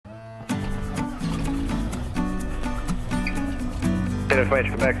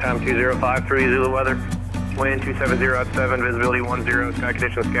Information Quebec, time 2053, Zulu weather. Wind 270 at 7, visibility 10, sky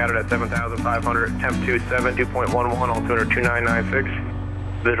conditions scattered at 7,500, temp 27, 2.11, altimeter 2996.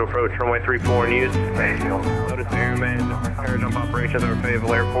 Visual approach, runway 34 in use. Notice the airman, air jump operations over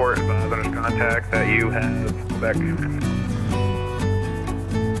Fayetteville Airport. Advise on his contact that you have Quebec.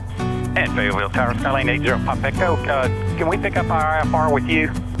 And Fayetteville Tower, Skyline 80 Pop Echo. Can we pick up our IFR with you?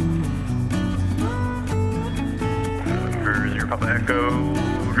 For 0 Papa Echo,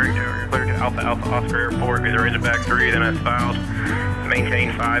 Drake Tower, clear to Alpha Alpha Oscar Airport. Is a Razorback 3, then as filed.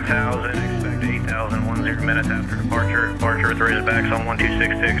 Maintain 5,000, expect 8,000, 10 minutes after departure. Departure with Razorbacks on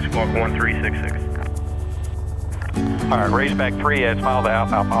 1266, squawk 1366. All right, Razorback 3 as filed to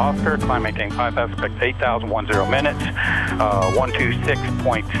Alpha Alpha Oscar. Climb maintain 5,000, expect 8,000, 10 minutes.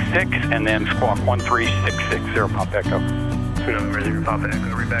 126.6, and then squawk 1366, 0 Pop Echo. November 0 Papa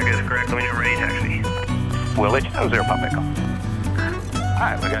Echo, readback is correct. Let me know ready, taxi. We'll let you know, 0 Pop Echo. All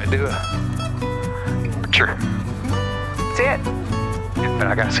right, we got to do a sure. That's it. And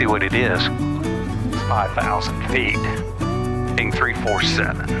I got to see what it is. It's 5,000 feet. Being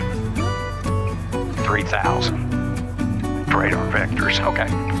 347. 3,000. Radar vectors. Okay.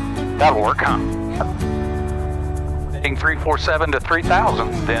 That'll work, huh? Being 347 to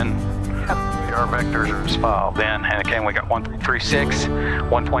 3,000, then radar vectors are as filed. Then, and again, we got 1336.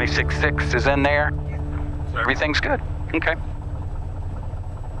 126.6 is in there. Everything's good. Okay.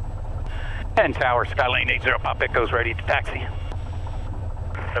 And Tower, Skylane 80 Papa Echo's ready to taxi.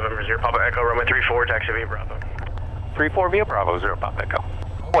 November 0 Papa Echo, runway 34, taxi via Bravo. 34 via Bravo, 0 Papa Echo.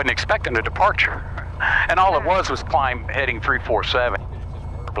 Wasn't expecting a departure. And all it was climb heading 347.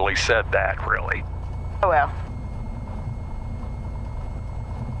 Verbally said that, really. Oh well.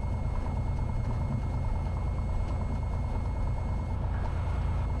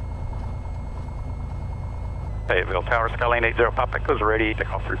 Fayetteville Tower, Skylane 80 Papa Echo's ready to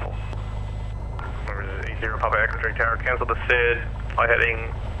take off 34. 80 Papa Echo, Drake Tower, cancel the SID. Fly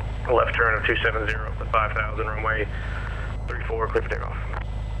heading left turn of 270 for 5,000, runway 34, clear for takeoff.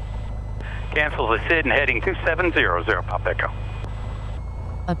 Cancel the SID and heading 270, 0 Papa Echo.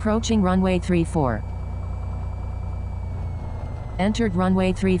 Approaching runway 34. Entered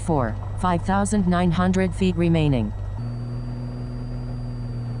runway 34, 5,900 feet remaining.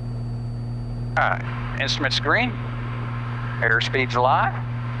 Alright, instrument screen. Airspeed's alive.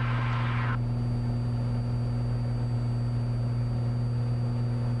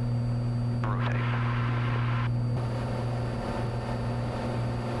 Rotate.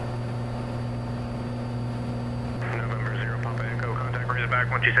 November 0 Papa Echo, contact Razorback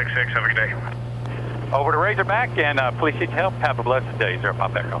 1266, have a good day. Over to Razorback and please seek help. Have a blessed day, 0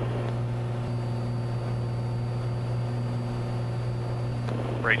 Papa Echo.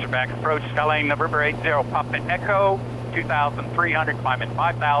 Razorback approach, Skylane November 80 Papa Echo, 2,300, climbing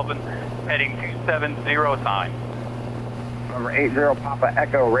 5,000, heading 270 sign. November 80 Papa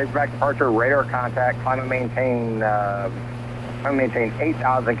Echo, Razorback departure, radar contact, climb and maintain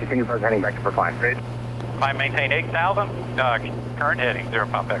 8,000, continue further heading back to for climb. Climb maintain 8,000, current heading, 0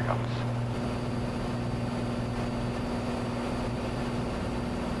 Papa Echo.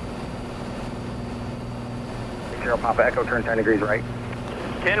 Zero Papa Echo, turn 10 degrees right.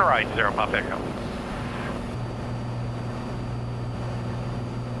 10 right, 0 Papa Echo.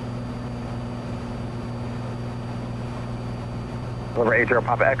 November 80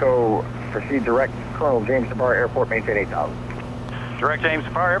 Papa Echo, proceed direct, Colonel James to Parr Airport, maintain 8,000. Direct James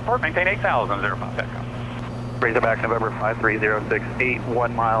to Parr Airport, maintain 8,000, 0 Papa Echo. Razorback November 53068,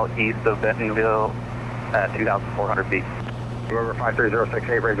 1 mile east of Bentonville at 2,400 feet. November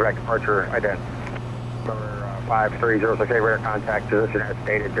 53068, Razorback departure, ident. November 53068, radar contact, position as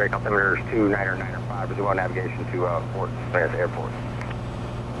stated, Drake altimeter is 2995, visual navigation to Fort Smith Airport.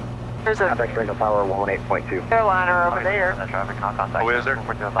 There's a Contact strength of power 118.2. airliner over there. Traffic contact. Oh, is there?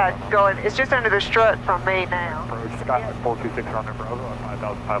 Going, it's just under the strut from me now. Approach Scott 426 on the Bravo at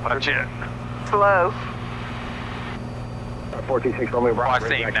 5,500. Legit. Slow. 426 Romeo Bravo. Oh, I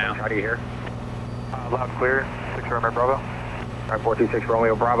see him now. How do you hear? Loud clear, 6 Romeo Bravo. All right, 426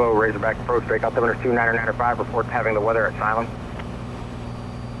 Romeo Bravo, Razorback approach, Drake altimeter 2995, report having the weather at Silent.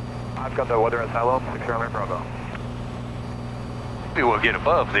 I've got the weather at Silo, 6 Romeo Bravo. We will get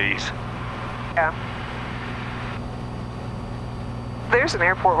above these. Yeah. There's an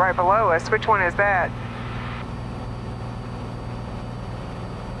airport right below us. Which one is that?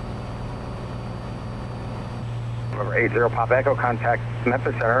 November 80 Papa Echo, contact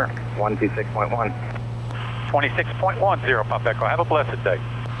Memphis Center, 126.1. 26.10, 0 Papa Echo. Have a blessed day.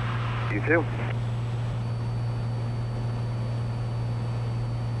 You too.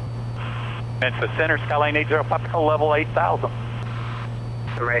 Memphis Center, Skylane 80 Papa Echo, level 8,000.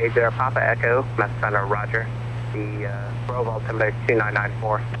 Number 80 Papa Echo, Master Center, Roger. The Grove altimeter is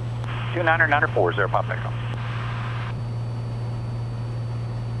 2994. 2994, 0 Papa Echo.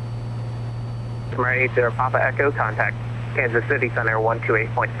 Number 80 Papa Echo, contact Kansas City Center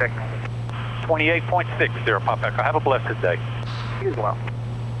 128.6. 28.6, 0 Papa Echo. Have a blessed day. You as well.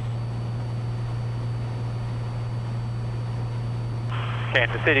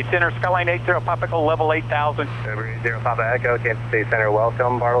 Kansas City Center, Skyline 80 Papa Echo, level 8000. Number 80 Papa Echo, Kansas City Center,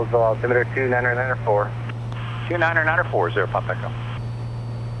 welcome. Bartlesville altimeter 2994. 2994, 0 Papa Echo.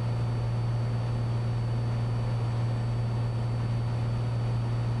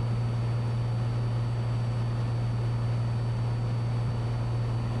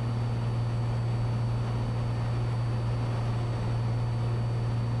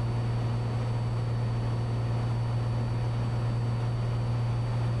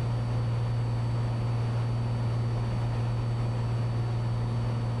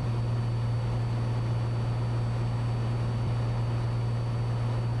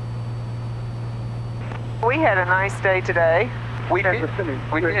 We had a nice day today. We did.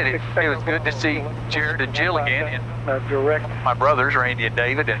 We did. It was good to see Jared and Jill again, and my brothers, Randy and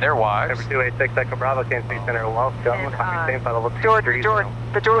David, and their wives. Number 286 Echo Bravo, Kansas City Center, welcome. Jordan.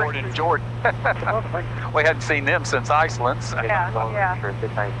 Jordan. We hadn't seen them since Iceland. So. Yeah.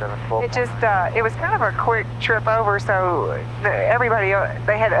 It just, it was kind of a quick trip over, so everybody,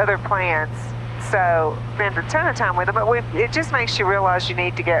 they had other plans. So spent a ton of time with them, but it just makes you realize you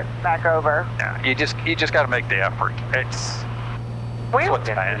need to get back over. Yeah, you just got to make the effort. It's what's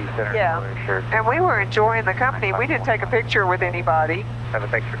bad. Yeah, and we were enjoying the company. We didn't take a picture with anybody. Have a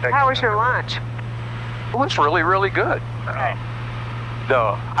picture. How was your lunch? It was really, really good. Okay.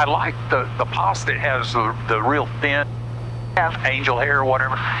 I like the pasta. It has the real thin angel hair or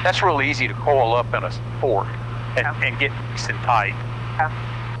whatever. That's really easy to coil up in a fork and get nice and tight. Yeah.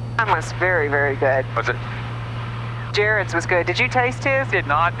 Mine was very, very good. Was it? Jared's was good. Did you taste his? Did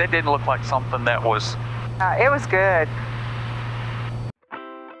not. That didn't look like something that was... It was good.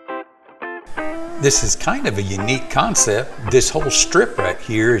 This is kind of a unique concept. This whole strip right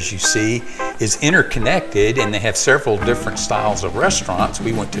here, as you see, is interconnected, and they have several different styles of restaurants.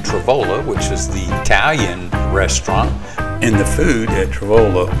 We went to Travola, which is the Italian restaurant, and the food at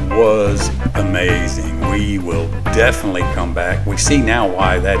Travola was amazing. We will definitely come back. We see now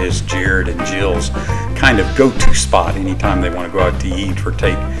why that is Jared and Jill's kind of go-to spot anytime they want to go out to eat or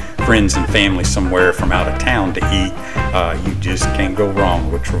take friends and family somewhere from out of town to eat. You just can't go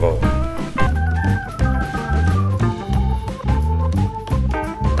wrong with Travola.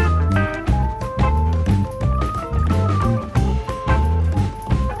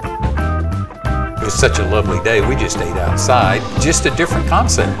 Such a lovely day. We just ate outside. Just a different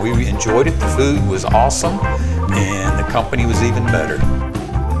concept. We enjoyed it. The food was awesome, and the company was even better.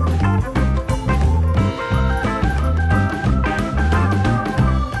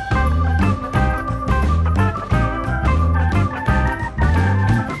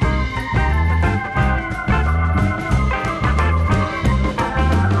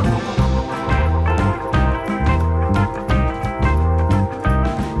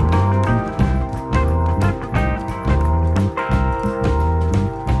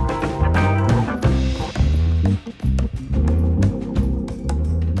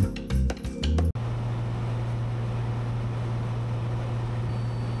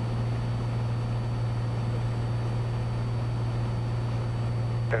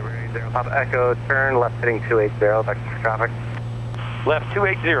 Papa Echo, turn left heading 280, back to traffic. Left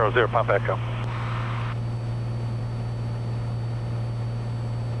 280, 0 Papa Echo.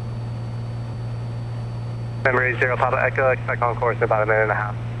 Number 80 Papa Echo, expect on course in about a minute and a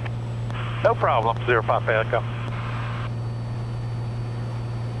half. No problem, 0 Papa Echo.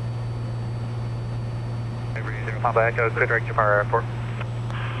 Number 80 Papa Echo, clear direct to Parr Airport.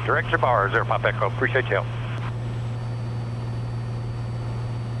 Direct to Parr, 0 Papa Echo. Appreciate your help.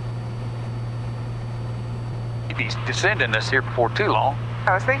 He's descending us here before too long.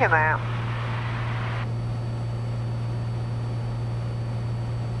 I was thinking that.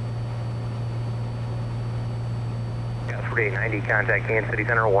 Got 4890, contact Kansas City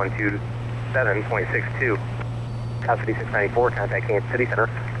Center 127.62. South City 694, contact Kansas City Center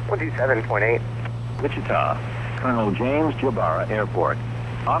 127.8. Wichita, Colonel James Jabara Airport.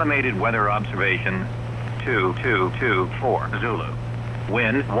 Automated weather observation 2224 Zulu.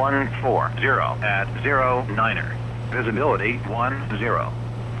 Wind 140 at 09er. Visibility 10.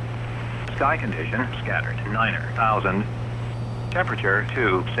 Sky condition scattered 9000. Temperature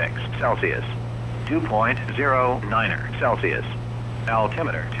 26 Celsius. 2.09er Celsius.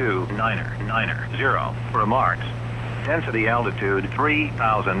 Altimeter 2990. Remarks. Density altitude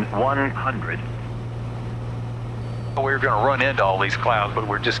 3,100. We were going to run into all these clouds, but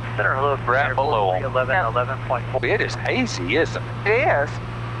we're just right below them. 11.4. It is hazy, isn't it? It is.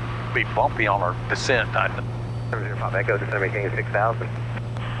 Be bumpy on our descent, I think. 0 Pop Echo, descend maintain 6,000.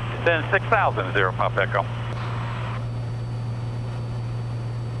 Descend 6,000, 0 Pop Echo.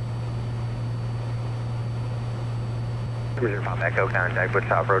 Pop Echo, contact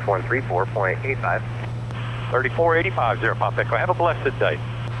Wichita approach 134.85. 3485, 0 Pop Echo. Have a blessed day.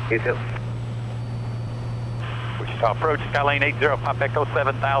 You too. Wichita approach, Skylane 80 Pop Echo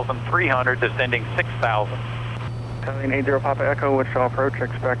 7,300, descending 6,000. Skylane 80 Papa Echo, Wichita approach,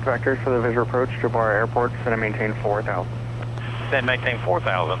 expect vectors for the visual approach to Bora Airport, descend and maintain 4,000. Descend maintain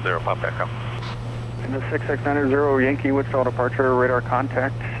 4,000, 0 Pop Echo. In the 6690 Yankee, Wichita departure, radar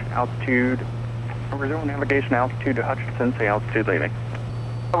contact, altitude, resume navigation altitude to Hutchinson, say altitude leaving.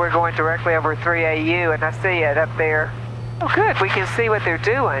 We're going directly over 3AU, and I see it up there. Oh, good. We can see what they're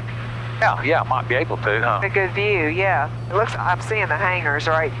doing. Yeah, might be able to, huh? A good view, yeah. It looks. I'm seeing the hangars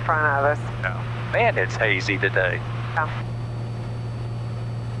right in front of us. Yeah. Man, it's hazy today. Yeah.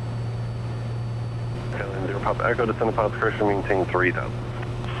 0 Papa Echo, descend upon discretion, maintain 3,000.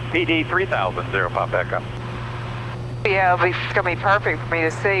 PD 3,000, 0 Pop Echo. Yeah, it's going to be perfect for me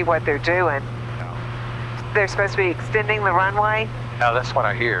to see what they're doing. They're supposed to be extending the runway? No, that's what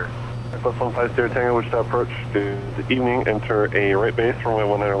I hear. Plus 150 Tango, Wichita approach to the evening, enter a right base, runway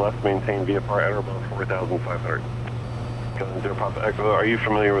 19 left, maintain via Parr at or above 4,500. 0 Papa Echo, are you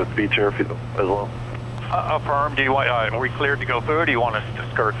familiar with beach airfield as well? Affirm, do you want, are we cleared to go through, or do you want us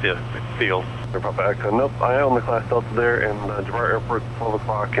to skirt the field? 0 Papa Echo, nope, I own the Class Delta there, and Jabbar Airport, 12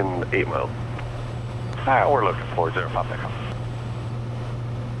 o'clock and 8 miles. All right, we're looking for 0 Papa Echo.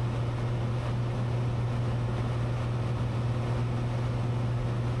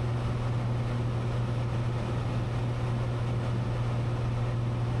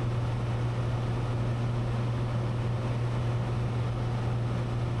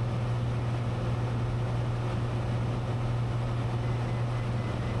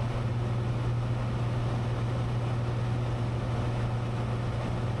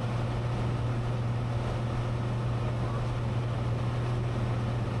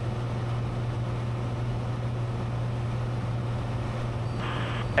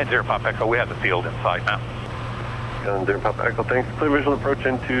 And 0 Pop Echo, we have the field in sight now. 0 Papa Echo, thanks. Clear visual approach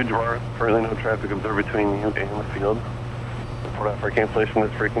into Jabbar. Currently no traffic observed between you and the field. Report out for cancellation of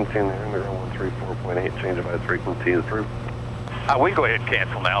this frequency in there. Underground 134.8, change of ice frequency is approved. We go ahead and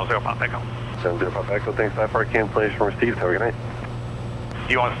cancel now, 0 Pop Echo. 0 Papa Echo, thanks. IFR cancellation received. Have a good night.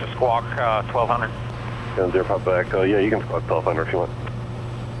 You want us to squawk 1200? 0 Papa Echo, yeah, you can squawk 1200 if you want.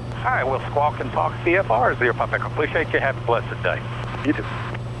 All right, we'll squawk and talk CFR, 0 Pop Echo. Appreciate you. Have a blessed day. You too.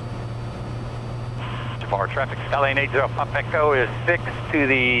 Jabbar traffic, Skylane 80 Pop Echo is 6 to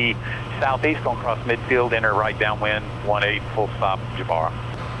the southeast, going across midfield, enter right downwind, 18, full stop, Jabbar.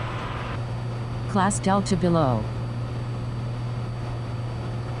 Class Delta below.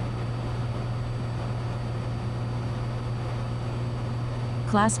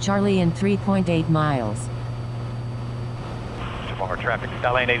 Class Charlie in 3.8 miles. Jabbar traffic,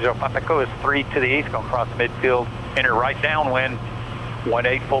 Skylane 80 Pop Echo is 3 to the east, going across midfield, enter right downwind,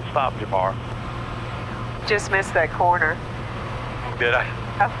 18, full stop, Jabbar. Just missed that corner. Did I?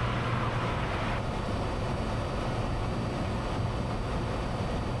 Oh.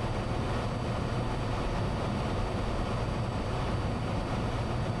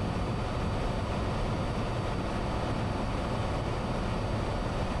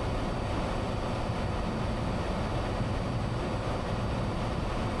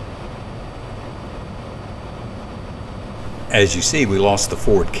 As you see, we lost the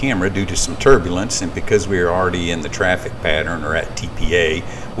forward camera due to some turbulence, and because we were already in the traffic pattern or at TPA,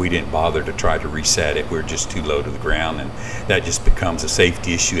 we didn't bother to try to reset it. We were just too low to the ground, and that just becomes a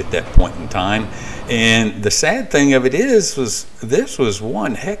safety issue at that point in time. And the sad thing of it is, this was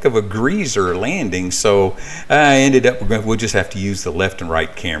one heck of a greaser landing, so I ended up, we'll just have to use the left and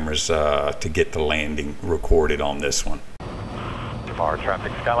right cameras to get the landing recorded on this one. Jabbar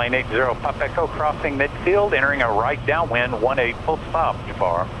traffic, Skylane 80 Pop Echo crossing midfield, entering a right downwind, 18, full stop,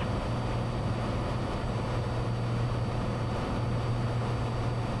 Jabbar.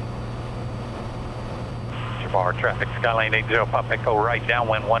 Jabbar traffic, Skylane 80 Pop Echo right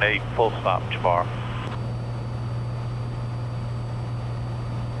downwind, 18, full stop, Jabbar.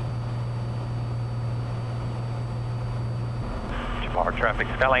 Jabbar traffic,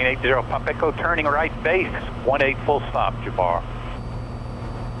 Skylane 80 Pop Echo turning right base, 18, full stop, Jabbar.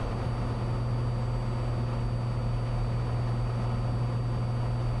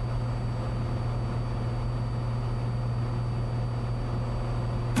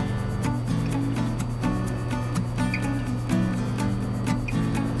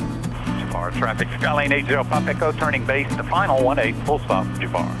 traffic, Skylane 80 Pop Echo, turning base to final 18, full stop,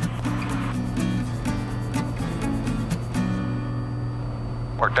 Jafar.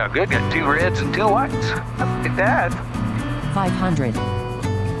 Worked out good, got 2 reds and 2 whites. It does. 500.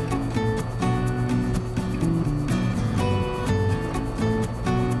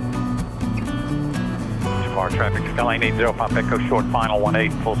 Jafar traffic, Skylane 80 Pop Echo, short final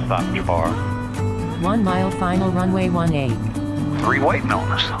 18, full stop, Jafar. 1 mile final runway 18. 3 waiting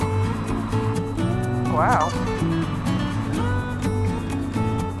on us. Wow.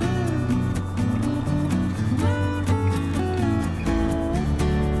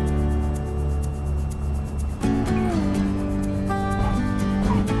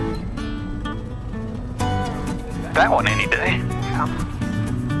 That one any day. Yeah.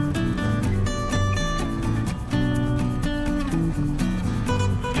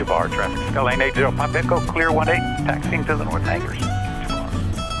 Jafar traffic, Skylane 80 Pop Echo, clear 18, taxiing to the north hangars.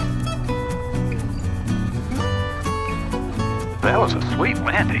 That was a sweet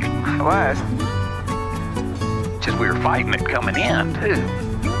landing. It was. Just we were fighting it coming in, too.